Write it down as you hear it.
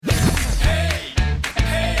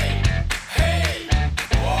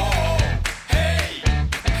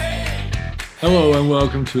Hello and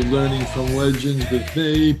welcome to Learning from Legends with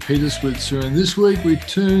me, Peter Switzer. And this week we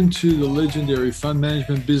turn to the legendary fund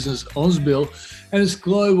management business Ausbil and its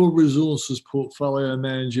global resources portfolio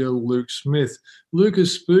manager, Luke Smith. Luke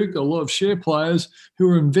has spooked a lot of share players who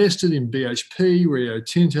are invested in BHP, Rio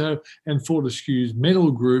Tinto and Fortescue's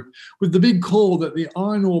metal group with the big call that the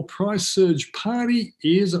iron ore price surge party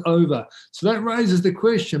is over. So that raises the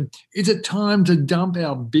question, is it time to dump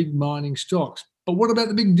our big mining stocks? But what about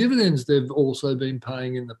the big dividends they've also been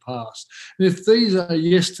paying in the past? And if these are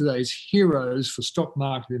yesterday's heroes for stock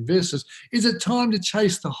market investors, is it time to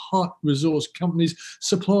chase the hot resource companies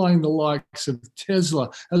supplying the likes of Tesla,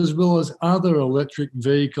 as well as other electric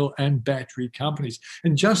vehicle and battery companies?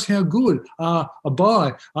 And just how good are a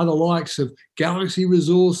buy are the likes of Galaxy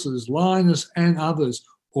Resources, Linus, and others?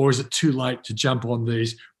 Or is it too late to jump on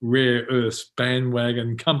these rare earths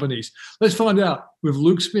bandwagon companies? Let's find out with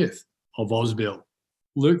Luke Smith of Ausbil.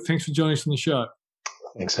 Luke, thanks for joining us on the show.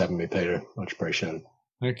 Thanks for having me, Peter. Much appreciated.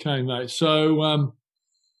 Okay, mate. So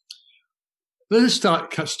let's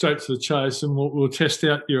cut straight to the chase, and we'll test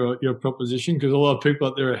out your proposition, because a lot of people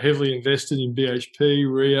out there are heavily invested in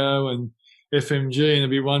BHP, Rio, and FMG, and they'll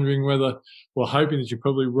be wondering whether, well, hoping that you're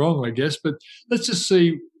probably wrong, I guess. But let's just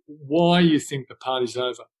see why you think the party's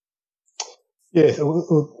over. Yeah,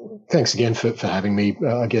 well, thanks again for having me.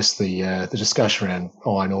 I guess the discussion around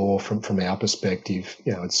iron ore from our perspective,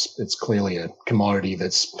 it's clearly a commodity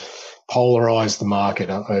that's polarised the market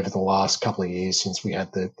over the last couple of years since we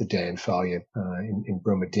had the dam failure in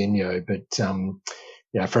Brumadinho. But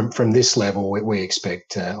from this level, we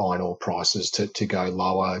expect iron ore prices to go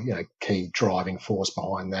lower. Key driving force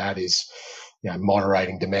behind that is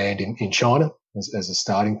moderating demand in China as a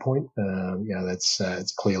starting point. That's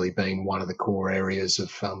it's clearly been one of the core areas of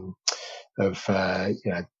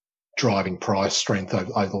driving price strength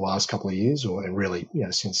over the last couple of years, and really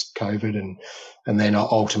since COVID, and then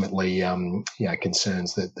ultimately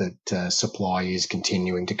concerns that supply is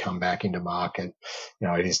continuing to come back into market.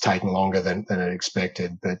 It is taking longer than it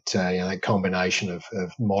expected, but that combination of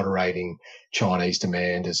moderating Chinese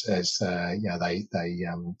demand as they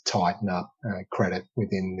tighten up credit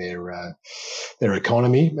within their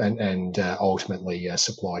economy, and ultimately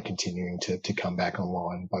supply continuing to come back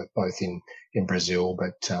online, both in Brazil,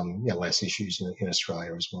 but less issues in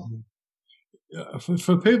Australia as well.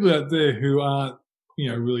 For people out there who aren't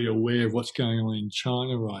really aware of what's going on in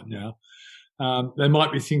China right now, they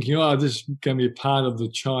might be thinking, this is going to be a part of the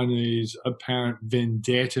Chinese apparent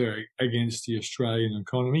vendetta against the Australian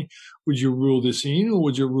economy. Would you rule this in, or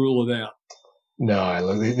would you rule it out?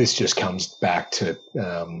 No, this just comes back to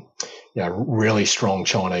really strong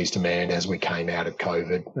Chinese demand as we came out of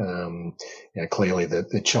COVID. Clearly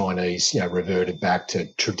the Chinese reverted back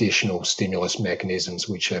to traditional stimulus mechanisms,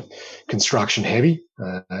 which are construction heavy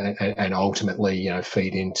and ultimately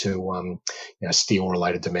feed into steel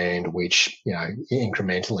related demand, which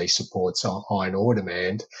incrementally supports iron ore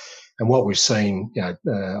demand. And what we've seen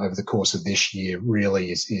over the course of this year really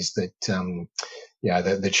is that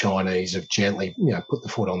the Chinese have gently put the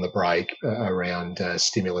foot on the brake around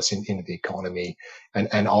stimulus into the economy,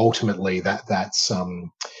 and ultimately that's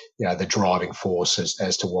the driving force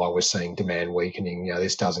as to why we're seeing demand weakening.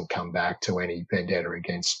 This doesn't come back to any vendetta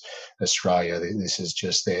against Australia. This is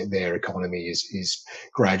just their economy is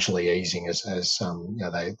gradually easing as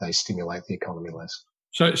they stimulate the economy less.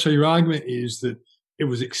 So your argument is that it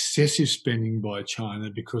was excessive spending by China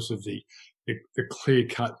because of the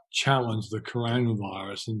clear-cut challenge, the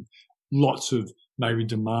coronavirus, and lots of maybe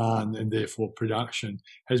demand and therefore production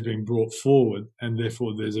has been brought forward, and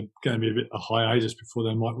therefore there's going to be a bit of hiatus before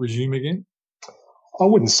they might resume again? I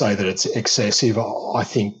wouldn't say that it's excessive. I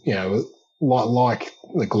think, like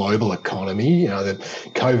the global economy, that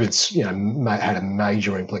COVID's, had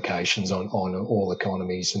major implications on all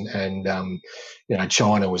economies, and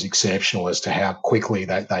China was exceptional as to how quickly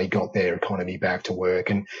they got their economy back to work.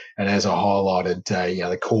 And as I highlighted,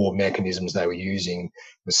 the core mechanisms they were using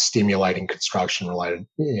was stimulating construction related,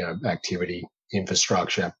 activity,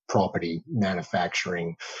 infrastructure, property,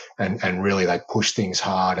 manufacturing, and really they pushed things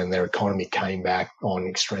hard, and their economy came back on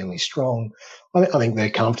extremely strong. I think they're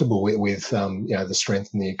comfortable with the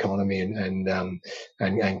strength in the economy,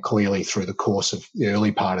 and clearly through the course of the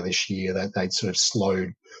early part of this year that they'd sort of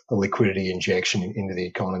slowed the liquidity injection into the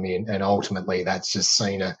economy, and ultimately that's just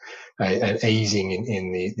seen an easing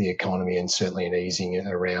in the economy, and certainly an easing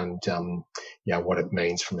around what it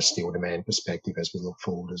means from a steel demand perspective as we look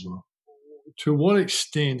forward as well. To what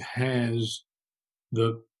extent has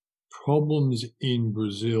the problems in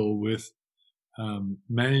Brazil with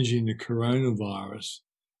managing the coronavirus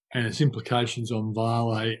and its implications on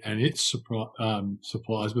Vale and its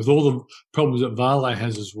suppliers, with all the problems that Vale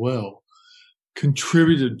has as well,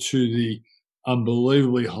 contributed to the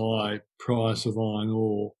unbelievably high price of iron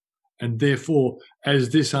ore. And therefore, as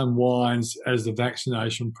this unwinds, as the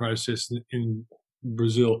vaccination process in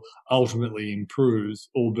Brazil ultimately improves,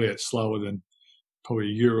 albeit slower than probably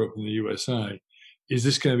Europe and the USA, is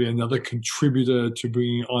this going to be another contributor to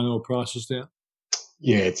bringing iron ore prices down?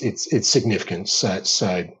 Yeah, it's significant.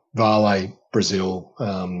 So Vale, Brazil,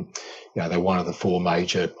 they're one of the four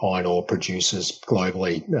major iron ore producers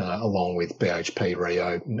globally, along with BHP,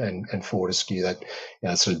 Rio and Fortescue, that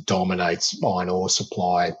sort of dominates iron ore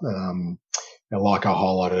supply. Like I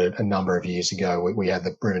highlighted a number of years ago, we had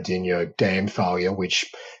the Brumadinho dam failure,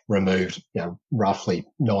 which removed roughly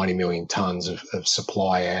 90 million tonnes of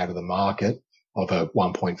supply out of the market, of a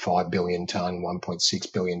 1.5 billion tonne,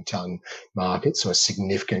 1.6 billion tonne market. So a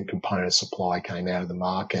significant component of supply came out of the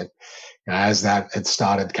market. As that had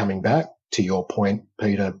started coming back, to your point,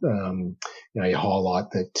 Peter, you highlight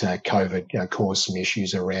that COVID caused some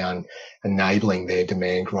issues around enabling their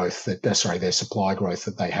demand growth, their supply growth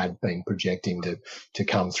that they had been projecting to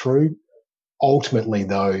come through. Ultimately,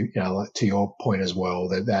 though, to your point as well,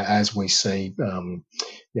 that as we see,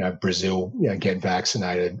 Brazil, get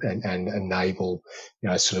vaccinated and enable,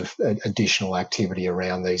 sort of additional activity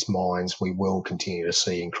around these mines, we will continue to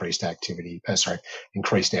see increased output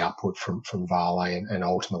from Vale, and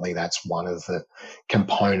ultimately that's one of the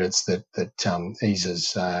components that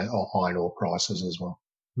eases iron ore prices as well.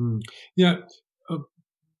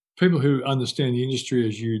 People who understand the industry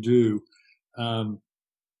as you do,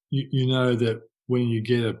 you know that when you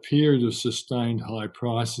get a period of sustained high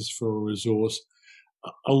prices for a resource,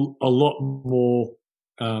 a lot more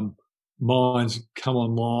mines come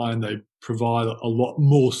online. They provide a lot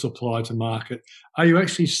more supply to market. Are you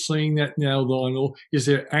actually seeing that now, Lionel? Is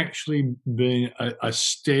there actually been a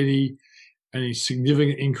steady and a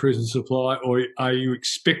significant increase in supply, or are you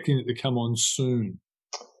expecting it to come on soon?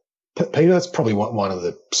 Peter, that's probably one of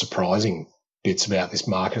the surprising bits about this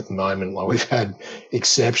market at the moment. Like, we've had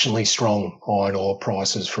exceptionally strong iron ore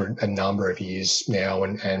prices for a number of years now,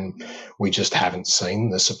 and we just haven't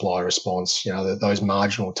seen the supply response. Those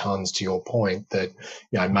marginal tons, to your point, that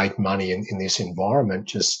make money in this environment,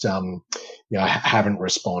 just haven't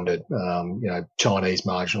responded. Chinese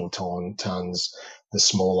marginal tons, the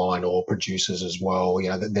small iron ore producers as well.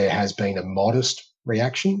 That there has been a modest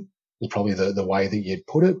reaction, is probably the way that you'd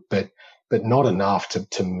put it, but not enough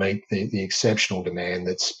to meet the exceptional demand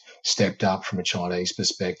that's stepped up from a Chinese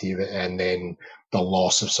perspective, and then the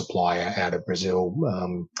loss of supply out of Brazil.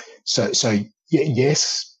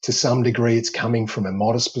 Yes, to some degree it's coming from a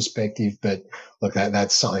modest perspective, but look,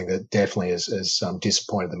 that's something that definitely has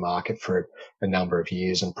disappointed the market for a number of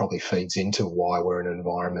years, and probably feeds into why we're in an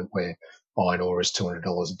environment where iron ore is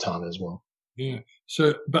 $200 a tonne as well. Yeah.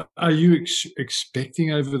 So, but are you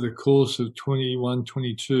expecting over the course of 21,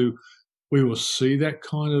 22, we will see that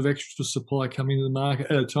kind of extra supply coming to the market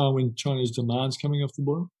at a time when China's demand's coming off the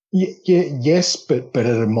boil? Yes, but at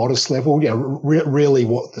a modest level. Really,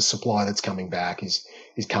 what the supply that's coming back is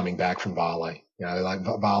coming back from Vale.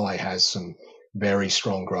 Vale has some very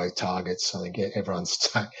strong growth targets. I think everyone's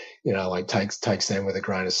takes them with a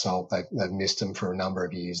grain of salt. They've missed them for a number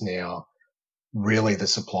of years now. Really, the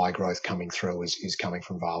supply growth coming through is coming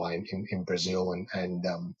from Vale in Brazil,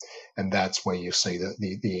 and that's where you see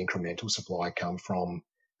the incremental supply come from.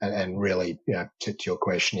 And really, to your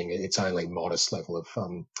questioning, it's only modest level of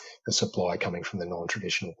the supply coming from the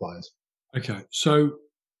non-traditional players. Okay, so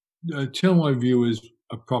tell my viewers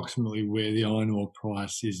approximately where the iron ore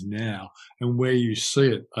price is now and where you see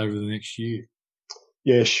it over the next year.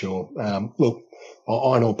 Yeah, sure. Look,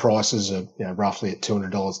 iron ore prices are roughly at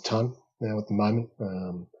 $200 a tonne now at the moment.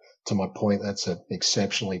 To my point, that's an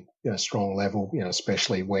exceptionally strong level,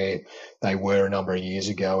 especially where they were a number of years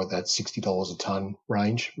ago at that $60 a tonne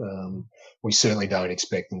range. We certainly don't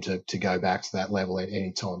expect them to go back to that level at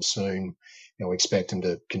any time soon. We expect them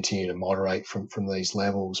to continue to moderate from these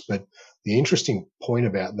levels. But the interesting point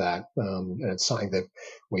about that, and it's something that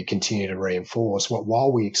we continue to reinforce,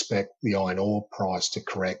 while we expect the iron ore price to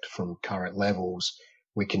correct from current levels,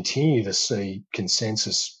 we continue to see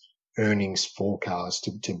consensus earnings forecast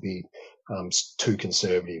to be too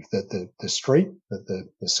conservative. That the street, that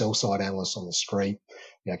the sell side analysts on the street,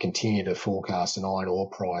 continue to forecast an iron ore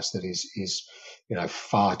price that is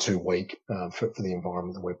far too weak for the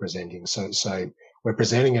environment that we're presenting. So we're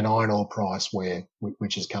presenting an iron ore price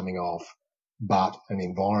which is coming off, but an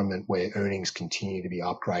environment where earnings continue to be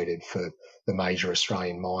upgraded for the major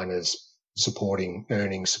Australian miners, supporting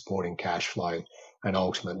earnings, supporting cash flow. and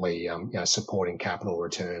ultimately, supporting capital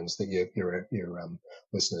returns that your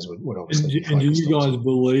listeners would And, obviously be and do focused you on. guys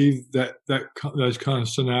believe that those kind of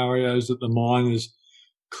scenarios that the miners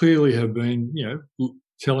clearly have been,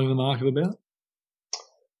 telling the market about?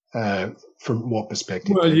 From what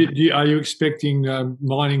perspective? Well, are you expecting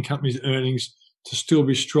mining companies' earnings to still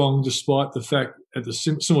be strong despite the fact that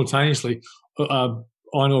simultaneously iron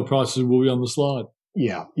ore prices will be on the slide?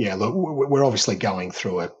 Yeah. Look, we're obviously going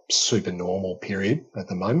through a super normal period at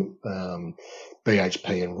the moment.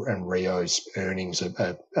 BHP and Rio's earnings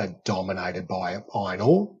are dominated by iron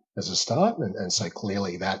ore as a start, and so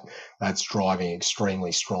clearly that's driving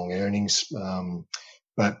extremely strong earnings.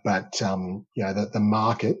 But the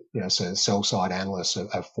market, so sell side analysts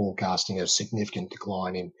are forecasting a significant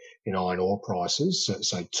decline in iron ore prices.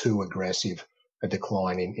 So too aggressive a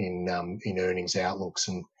decline in earnings outlooks,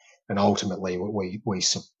 and ultimately we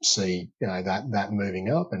see that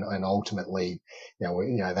moving up, and ultimately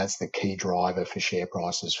that's the key driver for share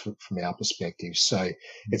prices from our perspective. So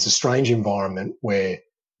it's a strange environment where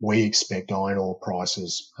we expect iron ore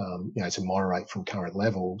prices to moderate from current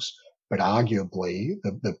levels, but arguably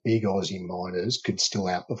the big Aussie miners could still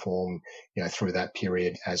outperform through that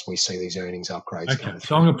period as we see these earnings upgrades come through.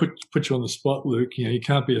 So I'm going to put you on the spot, Luke. You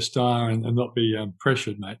can't be a star and not be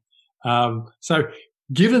pressured, mate. So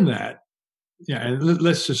given that, and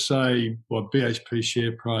let's just say BHP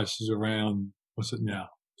share price is around, what's it now,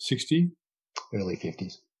 60? Early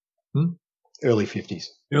 50s. Early 50s,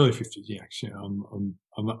 yeah. Actually, I'm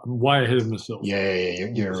way ahead of myself. Yeah,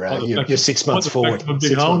 you're 6 months forward. I'm a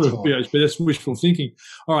big holder of BHP. That's wishful thinking.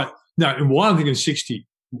 All right. Now, and why I'm thinking 60,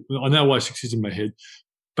 I know why 60 is in my head.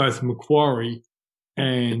 Both Macquarie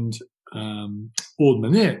and Ord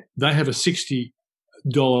Minnett, they have a $60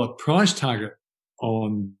 price target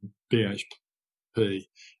on BHP.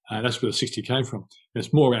 That's where the 60 came from.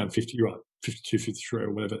 It's more around 50, right? 52, 53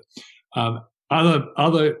 or whatever.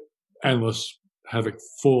 Other analysts have it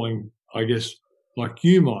falling, I guess, like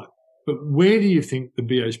you might. But where do you think the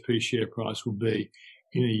BHP share price will be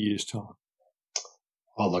in a year's time?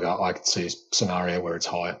 Oh, look, I could see a scenario where it's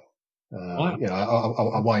higher. I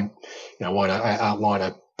won't outline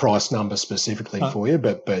a price number specifically for you,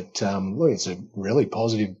 but look, it's a really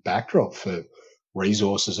positive backdrop for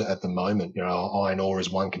resources at the moment. Iron ore is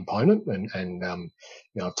one component, and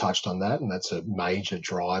I've touched on that, and that's a major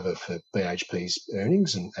driver for BHP's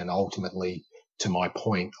earnings, and ultimately, to my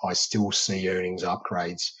point, I still see earnings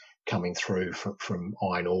upgrades coming through from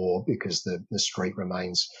iron ore because the street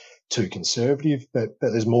remains too conservative, but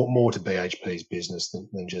there's more to BHP's business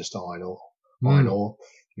than just iron ore. Iron ore,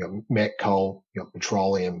 met coal,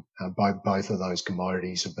 petroleum. Both of those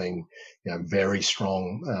commodities have been, very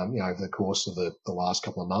strong, over the course of the last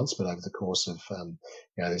couple of months, but over the course of,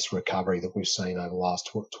 this recovery that we've seen over the last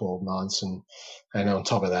 12 months, and on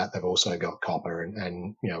top of that, they've also got copper,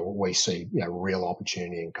 and we see real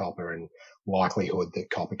opportunity in copper and likelihood that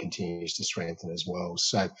copper continues to strengthen as well.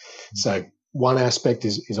 So one aspect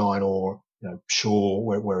is iron ore. Sure,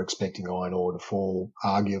 we're expecting iron ore to fall.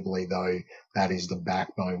 Arguably, though, that is the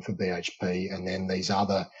backbone for BHP, and then these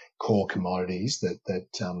other core commodities that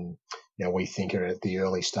we think are at the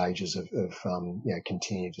early stages of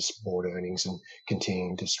continue to support earnings and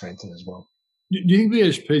continuing to strengthen as well. Do you think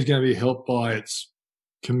BHP is going to be helped by its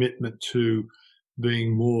commitment to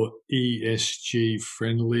being more ESG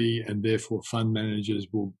friendly, and therefore fund managers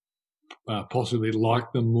will possibly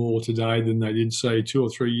like them more today than they did, say, 2 or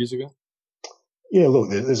 3 years ago? Yeah, look,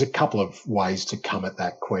 there's a couple of ways to come at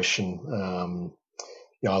that question.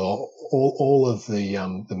 All of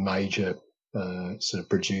the major sort of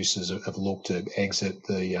producers have looked to exit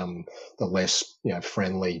the less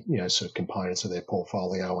friendly sort of components of their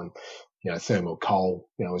portfolio, and thermal coal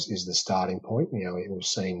is the starting point. We've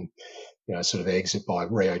seen sort of exit by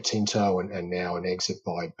Rio Tinto and now an exit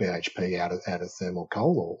by BHP out of thermal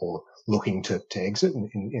coal, or looking to exit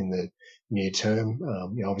in the near term.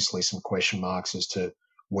 Obviously some question marks as to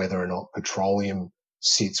whether or not petroleum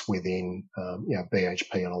sits within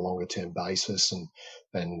BHP on a longer term basis, and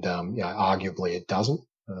arguably it doesn't.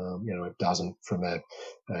 It doesn't from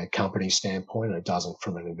a company standpoint, it doesn't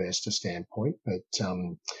from an investor standpoint. But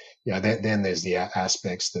then there's the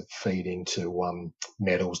aspects that feed into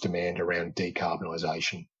metals demand around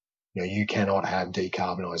decarbonisation. You cannot have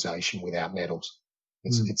decarbonisation without metals.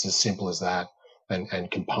 It's as simple as that. And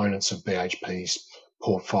components of BHP's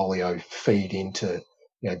portfolio feed into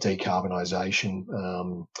decarbonisation.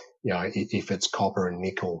 If it's copper and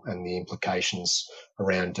nickel, and the implications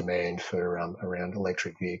around demand for around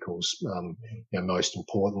electric vehicles. Most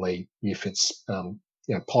importantly, if it's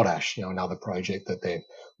potash, another project that they're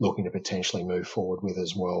looking to potentially move forward with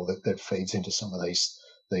as well, that feeds into some of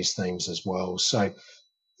these themes as well. So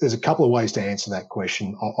there's a couple of ways to answer that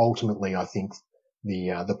question. Ultimately, I think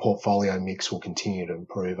the portfolio mix will continue to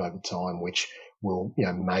improve over time, which will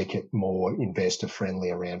make it more investor friendly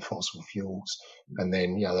around fossil fuels. And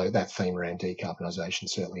then that theme around decarbonisation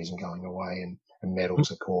certainly isn't going away, and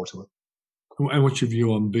metals are core to it. And what's your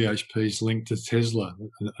view on BHP's link to Tesla,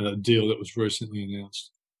 a deal that was recently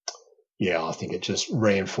announced? Yeah, I think it just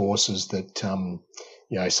reinforces that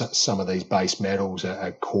some of these base metals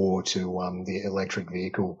are core to the electric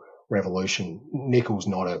vehicle revolution. Nickel's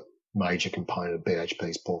not a major component of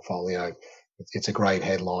BHP's portfolio. It's a great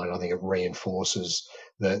headline. I think it reinforces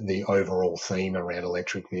the overall theme around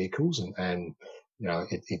electric vehicles, and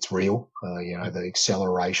it's real. The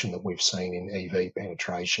acceleration that we've seen in EV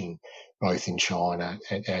penetration, both in China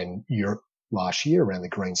and Europe last year around the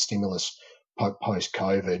green stimulus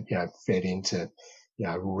post-COVID, fed into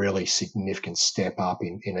really significant step up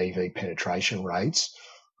in EV penetration rates.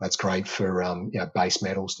 That's great for base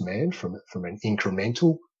metals demand from an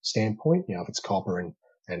incremental standpoint. If it's copper and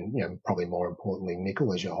probably more importantly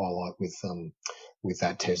nickel, as you highlight with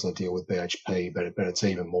that Tesla deal with BHP, but it's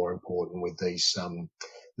even more important with these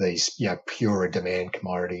purer demand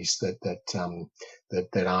commodities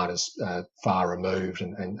that aren't as far removed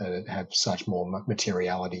and have such more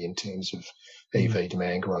materiality in terms of EV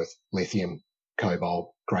demand growth. Lithium,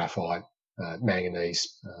 cobalt, graphite,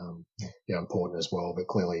 manganese, important as well. But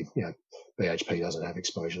clearly, BHP doesn't have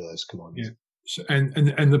exposure to those commodities. Yeah. So,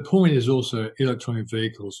 and the point is also electronic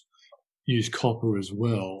vehicles use copper as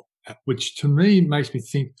well, which to me makes me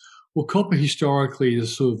think, well, copper historically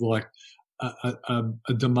is sort of like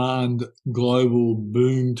a demand global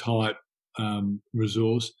boom type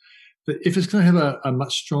resource. But if it's going to have a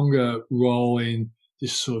much stronger role in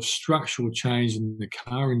this sort of structural change in the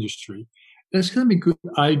car industry, that's going to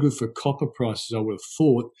be good for copper prices, I would have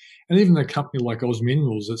thought. And even a company like Oz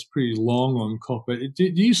Minerals that's pretty long on copper. Do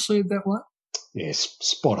you see it that way? Yes,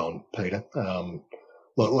 spot on, Peter.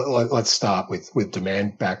 Let's start with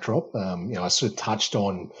demand backdrop. I sort of touched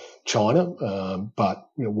on China, but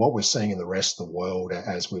what we're seeing in the rest of the world,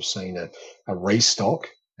 as we've seen a restock,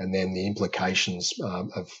 and then the implications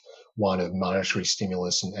of monetary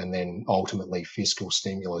stimulus and then ultimately fiscal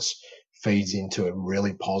stimulus feeds into a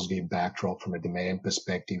really positive backdrop from a demand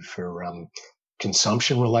perspective for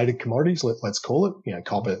consumption-related commodities. Let's call it.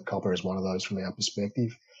 Copper is one of those from our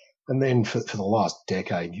perspective. And then for the last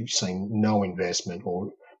decade, you've seen no investment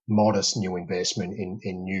or modest new investment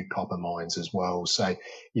in new copper mines as well. So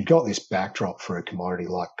you've got this backdrop for a commodity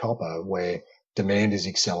like copper where demand is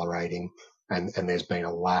accelerating and there's been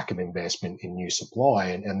a lack of investment in new supply.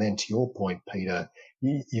 And then to your point, Peter,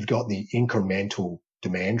 you've got the incremental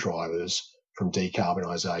demand drivers from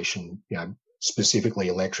decarbonisation, specifically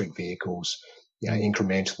electric vehicles,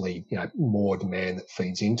 incrementally, more demand that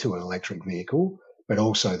feeds into an electric vehicle, but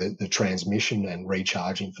also the transmission and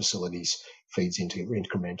recharging facilities feeds into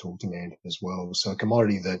incremental demand as well. So a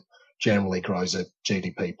commodity that generally grows at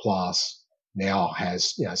GDP plus now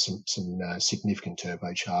has some significant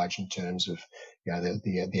turbocharge in terms of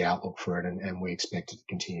the outlook for it, and we expect it to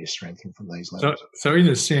continue to strengthen from these levels. So in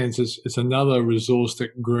a sense, it's another resource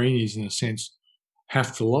that greenies, in a sense,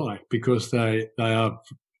 have to like, because they are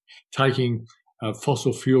taking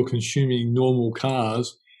fossil fuel consuming normal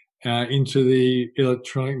cars into the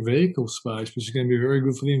electronic vehicle space, which is going to be very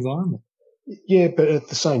good for the environment. Yeah, but at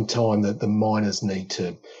the same time, that the miners need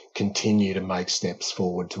to continue to make steps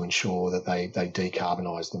forward to ensure that they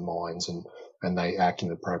decarbonise the mines and they act in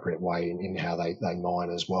an appropriate way in how they mine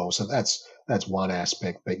as well. So that's one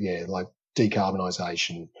aspect. But yeah, like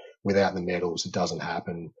decarbonisation without the metals, it doesn't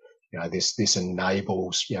happen. This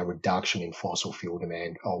enables reduction in fossil fuel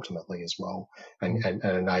demand ultimately as well, and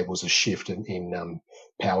enables a shift in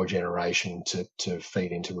power generation to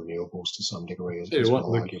feed into renewables to some degree as well.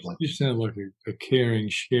 Arguably, you sound like a caring,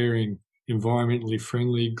 sharing, environmentally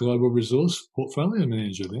friendly global resource portfolio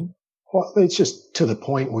manager. Then, well, it's just to the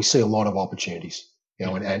point we see a lot of opportunities.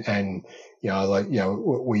 And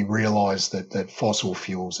we realise that fossil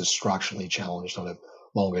fuels are structurally challenged on a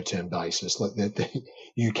longer term basis.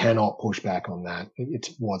 You cannot push back on that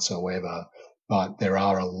whatsoever. But there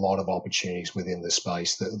are a lot of opportunities within the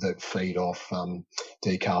space that feed off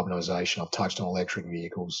decarbonisation. I've touched on electric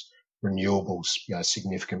vehicles, renewables,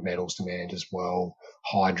 significant metals demand as well,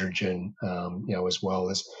 hydrogen, as well.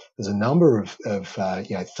 There's a number of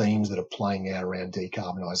themes that are playing out around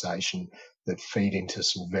decarbonisation that feed into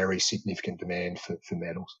some very significant demand for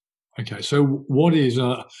metals. Okay, so what is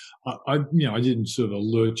I didn't sort of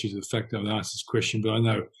alert you to the fact that I asked this question, but I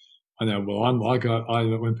know I know, well, I'm like,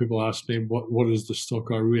 when people ask me what is the stock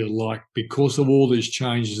I really like because of all these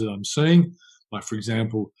changes that I'm seeing, like, for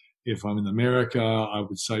example, if I'm in America, I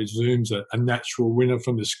would say Zoom's a natural winner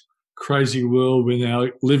from this crazy world we're now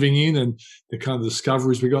living in and the kind of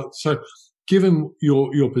discoveries we got. So given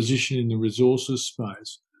your position in the resources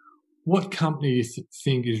space, what company do you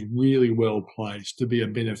think is really well placed to be a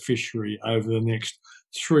beneficiary over the next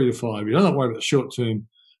 3 to 5 years? I'm not worried about short-term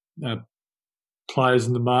players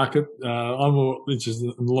in the market. I'm more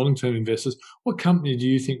interested in long-term investors. What company do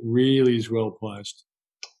you think really is well placed?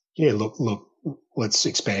 Yeah, look, let's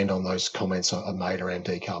expand on those comments I made around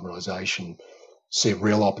decarbonisation. See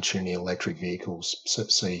real opportunity in electric vehicles.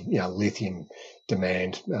 See, lithium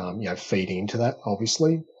demand, feed into that,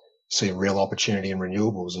 obviously. See a real opportunity in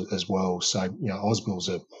renewables as well. So, Ausbil's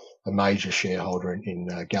a major shareholder in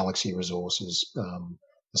Galaxy Resources,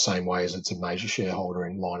 the same way as it's a major shareholder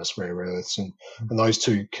in Lynas Rare Earths. And those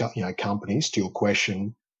two, companies, to your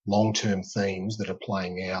question, long-term themes that are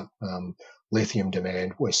playing out. Lithium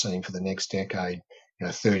demand we're seeing for the next decade,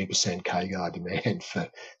 30% CAGR demand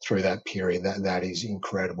through that period. That is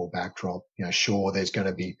incredible backdrop. Sure, there's going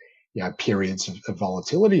to be periods of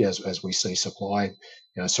volatility as we see supply.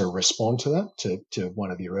 So respond to that. To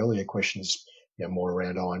one of your earlier questions, more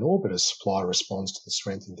around iron ore, but as supply responds to the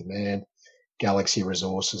strength in demand, Galaxy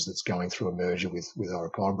Resources that's going through a merger with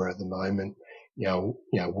Orocobre at the moment,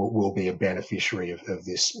 will be a beneficiary of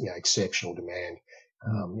this exceptional demand.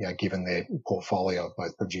 Given their portfolio of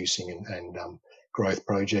both producing and growth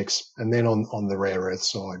projects. And then on the rare earth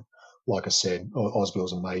side, like I said,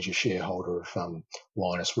 Ausbil's a major shareholder of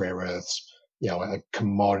Lynas Rare Earths, a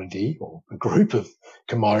commodity or a group of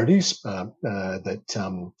commodities that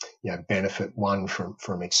benefit one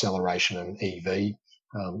from acceleration in EV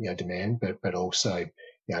demand, but also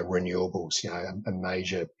renewables, a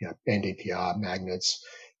major NdPr magnets,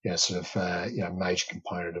 major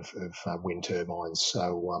component of wind turbines.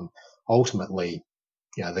 So ultimately,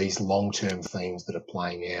 these long-term themes that are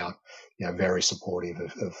playing out, very supportive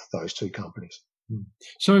of those two companies.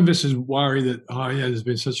 Some investors worry that, there's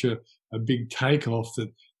been such a big takeoff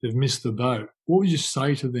that they've missed the boat. What would you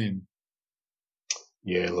say to them?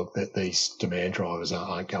 Yeah, look, that these demand drivers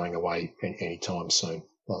aren't going away anytime soon.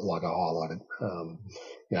 Like I highlighted,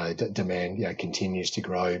 demand continues to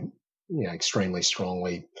grow, extremely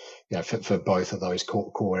strongly, for both of those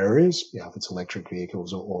core areas. If it's electric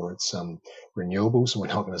vehicles or it's renewables, we're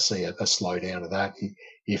not going to see a slowdown of that.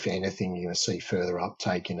 If anything, you're going to see further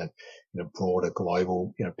uptake in a broader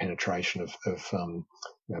global, penetration of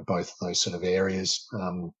both of those sort of areas.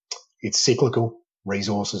 It's cyclical.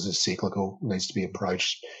 Resources is cyclical, needs to be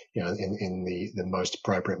approached, in the most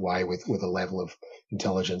appropriate way with a level of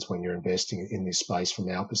intelligence when you're investing in this space from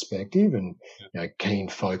our perspective, and keen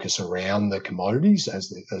focus around the commodities as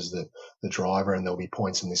the driver. And there'll be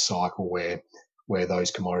points in this cycle where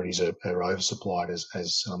those commodities are oversupplied as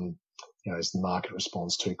the market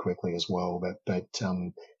responds too quickly as well. But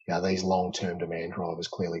these long-term demand drivers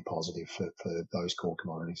clearly positive for those core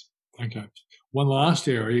commodities. Okay. One last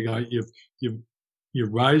area,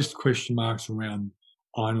 you've raised question marks around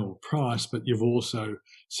iron ore price, but you've also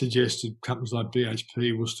suggested companies like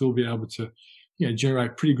BHP will still be able to,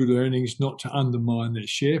 generate pretty good earnings, not to undermine their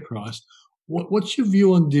share price. What's your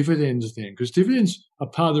view on dividends then? Because dividends are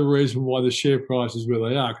part of the reason why the share price is where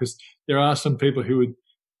they are. Because there are some people who would,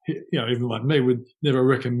 even like me, would never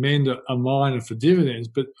recommend a miner for dividends,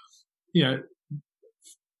 but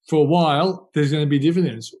for a while there's going to be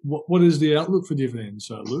dividends. What is the outlook for dividends,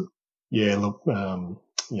 Luke? Yeah, look,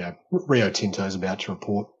 Rio Tinto is about to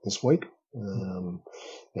report this week.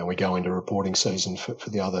 We go into reporting season for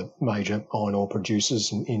the other major iron ore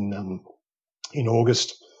producers in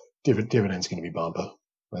August. Dividends going to be bumper.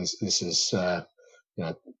 This is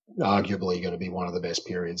arguably going to be one of the best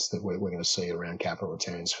periods that we're going to see around capital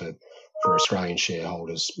returns for Australian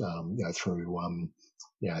shareholders. Through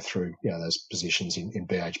those positions in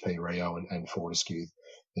BHP, Rio and Fortescue.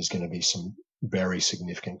 There's going to be some very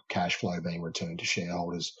significant cash flow being returned to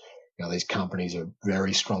shareholders. These companies are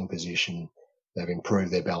very strong position. They've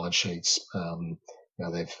improved their balance sheets.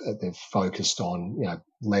 They've focused on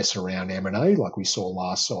less around M&A like we saw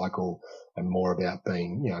last cycle, and more about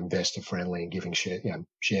being investor friendly and giving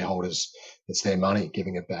shareholders, it's their money,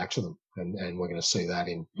 giving it back to them. And we're going to see that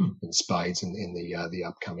in spades in the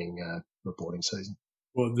upcoming reporting season.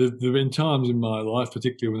 Well, there've been times in my life,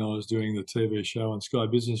 particularly when I was doing the TV show on Sky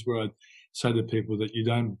Business, where I'd say to people that you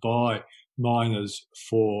don't buy miners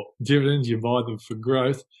for dividends, you buy them for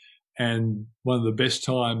growth. And one of the best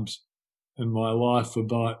times in my life for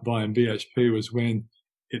buying BHP was when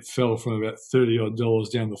it fell from about $30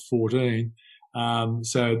 odd down to 14,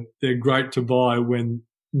 So they're great to buy when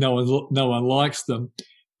no one likes them.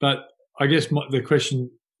 But I guess the question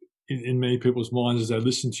in many people's minds as they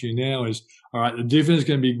listen to you now is, all right, the dividend's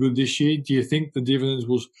going to be good this year. Do you think the dividends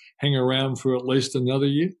will hang around for at least another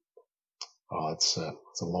year? Oh, it's a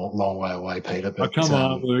long way away, Peter. But come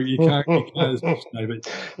on, you can't say, but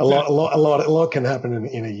a lot can happen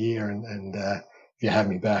in a year, and if you have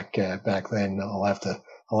me back then, I'll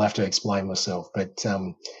have to explain myself. But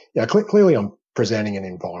clearly, I'm presenting an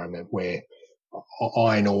environment where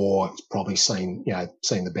iron ore has probably seen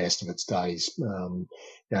the best of its days. And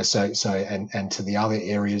to the other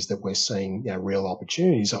areas that we're seeing real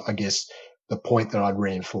opportunities, I guess the point that I'd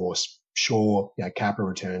reinforce. Sure, capital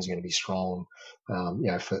returns are going to be strong,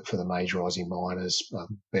 for the major Aussie miners,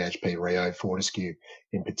 BHP, Rio, Fortescue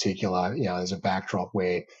in particular. There's a backdrop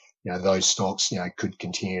where those stocks could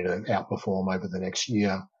continue to outperform over the next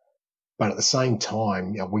year. But at the same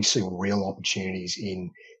time, we see real opportunities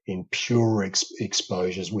in pure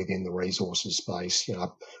exposures within the resources space.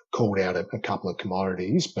 I've called out a couple of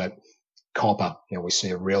commodities, but copper, we see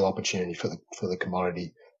a real opportunity for the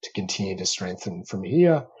commodity to continue to strengthen from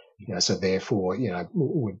here. So therefore,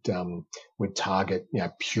 would target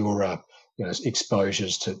purer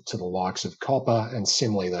exposures to the likes of copper, and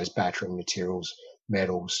similarly those battery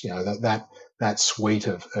metals, that suite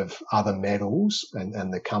of other metals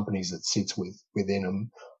and the companies that sits within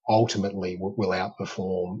them ultimately will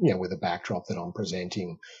outperform, with a backdrop that I'm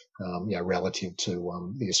presenting, relative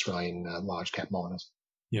to the Australian large cap miners.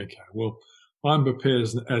 Yeah, okay. Well, I'm prepared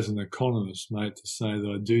as an economist, mate, to say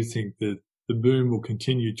that I do think that the boom will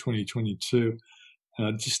continue 2022. And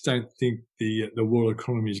I just don't think the world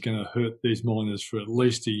economy is going to hurt these miners for at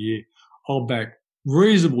least a year. I'll back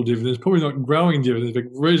reasonable dividends, probably not growing dividends, but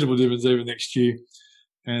reasonable dividends even next year.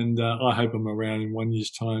 And I hope I'm around in 1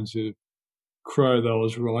 year's time to crow that I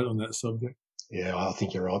was right on that subject. Yeah, I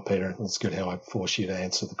think you're right, Peter. That's good how I force you to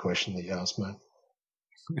answer the question that you asked, mate.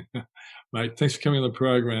 Mate, thanks for coming on the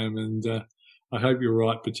program. And I hope you're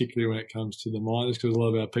right, particularly when it comes to the miners, because a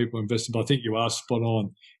lot of our people invested, but I think you are spot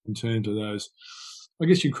on in terms of those, I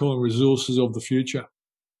guess you call them resources of the future.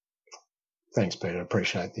 Thanks, Peter. I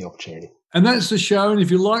appreciate the opportunity. And that's the show. And if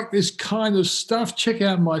you like this kind of stuff, check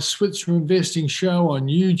out my Switzer Investing show on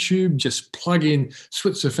YouTube. Just plug in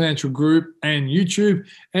Switzer Financial Group and YouTube,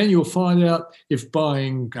 and you'll find out if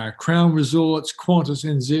buying Crown Resorts, Qantas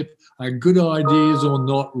and Zip are good ideas or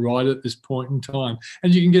not right at this point in time.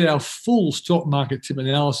 And you can get our full stock market tip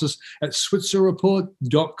analysis at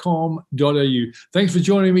switzerreport.com.au. Thanks for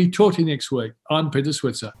joining me. Talk to you next week. I'm Peter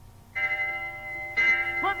Switzer.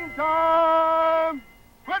 Quitting time!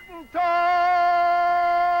 Quitting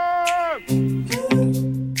time!